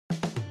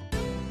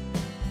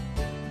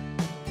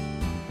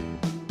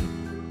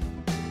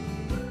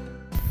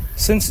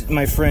Since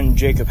my friend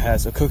Jacob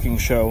has a cooking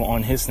show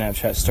on his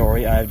Snapchat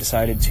story, I've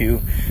decided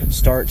to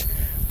start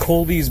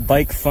Colby's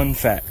Bike Fun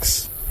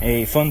Facts,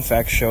 a fun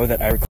fact show that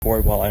I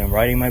record while I am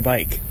riding my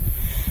bike.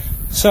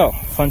 So,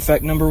 fun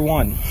fact number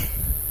 1.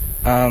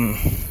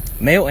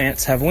 Male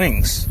ants have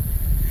wings.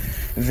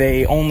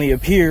 They only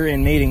appear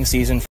in mating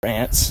season for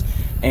ants,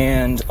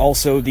 and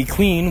also the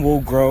queen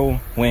will grow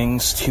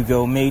wings to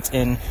go mate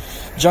in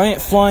giant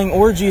flying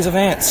orgies of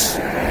ants.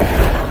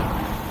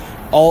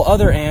 All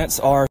other ants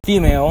are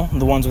female,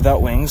 the ones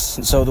without wings,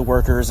 so the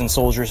workers and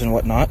soldiers and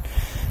whatnot,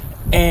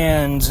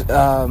 and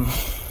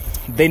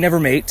they never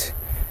mate.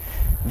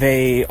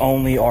 They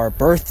only are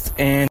birthed,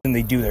 and then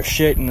they do their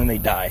shit, and then they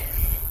die.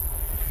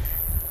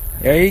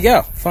 There you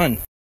go. Fun.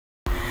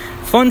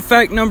 Fun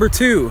fact number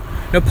 2.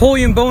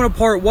 Napoleon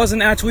Bonaparte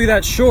wasn't actually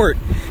that short.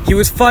 He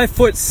was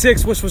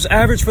 5'6", which was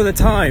average for the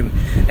time,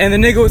 and the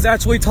nigga was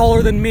actually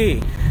taller than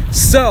me.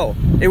 So,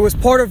 it was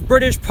part of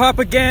British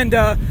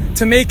propaganda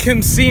to make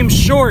him seem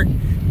short.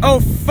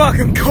 Oh fuck,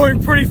 I'm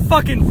going pretty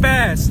fucking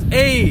fast.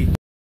 Hey!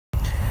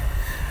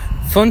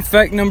 Fun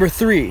fact number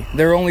 3.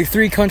 There are only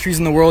 3 countries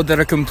in the world that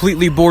are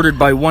completely bordered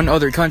by one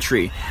other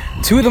country.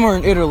 2 of them are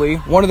in Italy,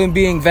 one of them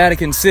being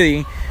Vatican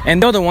City,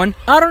 and the other one,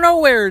 I don't know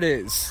where it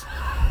is.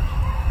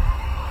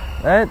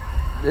 That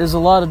is a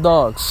lot of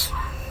dogs.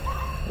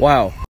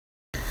 Wow.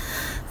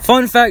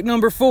 Fun fact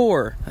number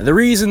 4. The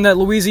reason that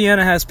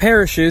Louisiana has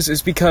parishes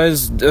is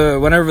because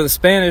whenever the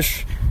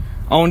Spanish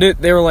owned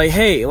it, they were like,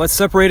 hey, let's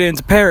separate it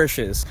into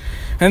parishes.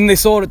 And then they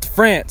sold it to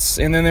France,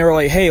 and then they were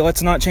like, hey,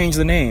 let's not change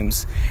the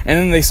names. And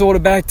then they sold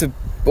it back to,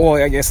 well,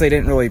 I guess they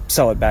didn't really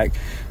sell it back.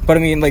 But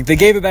I mean, like, they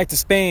gave it back to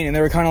Spain, and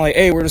they were kind of like,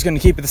 hey, we're just going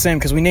to keep it the same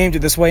because we named it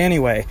this way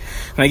anyway.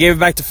 And they gave it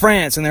back to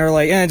France, and they were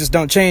like, just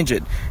don't change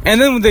it. And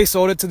then they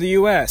sold it to the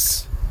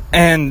US,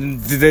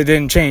 and they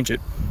didn't change it.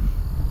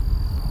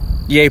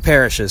 Yay,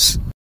 parishes.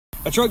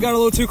 A truck got a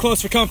little too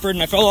close for comfort,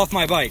 and I fell off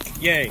my bike.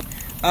 Yay.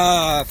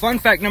 Fun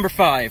fact number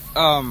 5.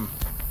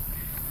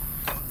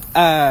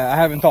 I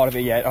haven't thought of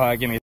it yet.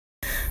 Give me.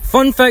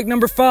 Fun fact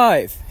number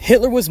 5.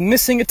 Hitler was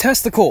missing a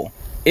testicle.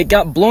 It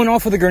got blown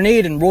off with a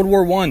grenade in World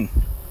War I.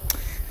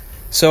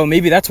 So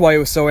maybe that's why he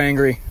was so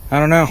angry. I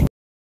don't know.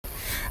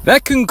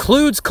 That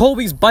concludes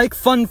Colby's bike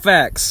fun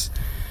facts.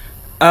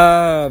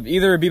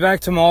 Either be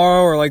back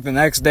tomorrow or like the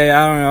next day.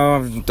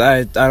 I don't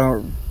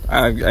know.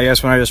 I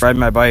guess when I just ride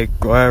my bike,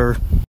 whatever.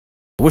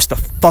 I wish the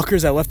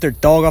fuckers that left their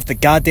dog off the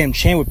goddamn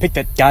chain would pick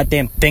that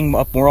goddamn thing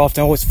up more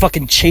often. It always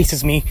fucking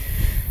chases me.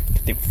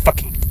 They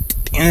fucking...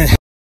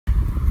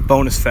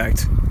 Bonus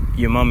fact,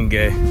 your mom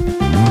gay.